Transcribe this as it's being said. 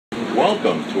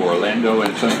Welcome to Orlando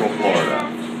and Central Florida.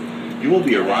 You will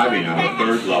be arriving on the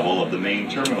third level of the main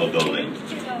terminal building.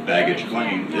 Baggage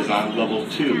claim is on level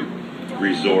 2.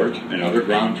 Resort and other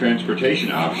ground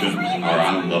transportation options are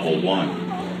on level 1.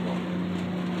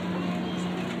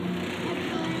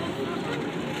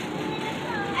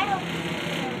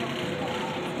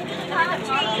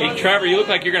 Hey Trevor, you look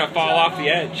like you're gonna fall off the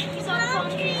edge. You saw the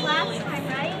palm trees last time,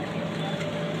 right?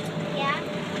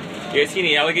 Yeah. You guys see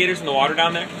any alligators in the water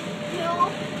down there?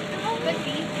 No. Could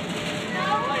be. No,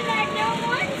 I don't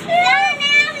want to. An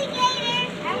alligator.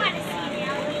 I want to see an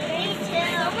alligator. Me too.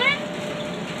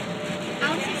 I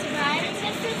want to see some riding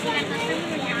sisters.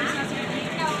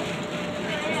 No.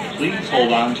 Please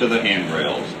hold on to the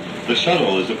handrails. The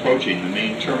shuttle is approaching the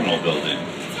main terminal building.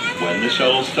 When the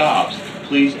shuttle stops,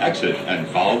 please exit and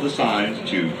follow the signs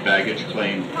to baggage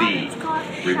claim B.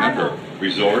 Remember,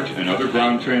 resort and other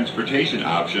ground transportation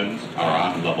options are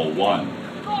on level 1.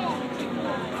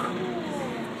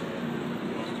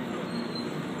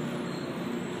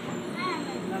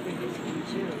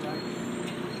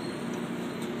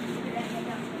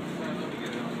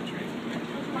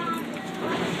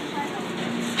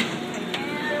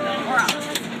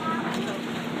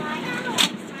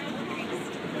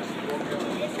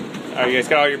 All right, you guys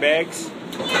got all your bags?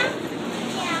 Yeah.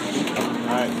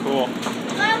 All right, cool.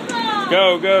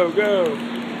 Go, Go, go, go.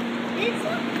 It's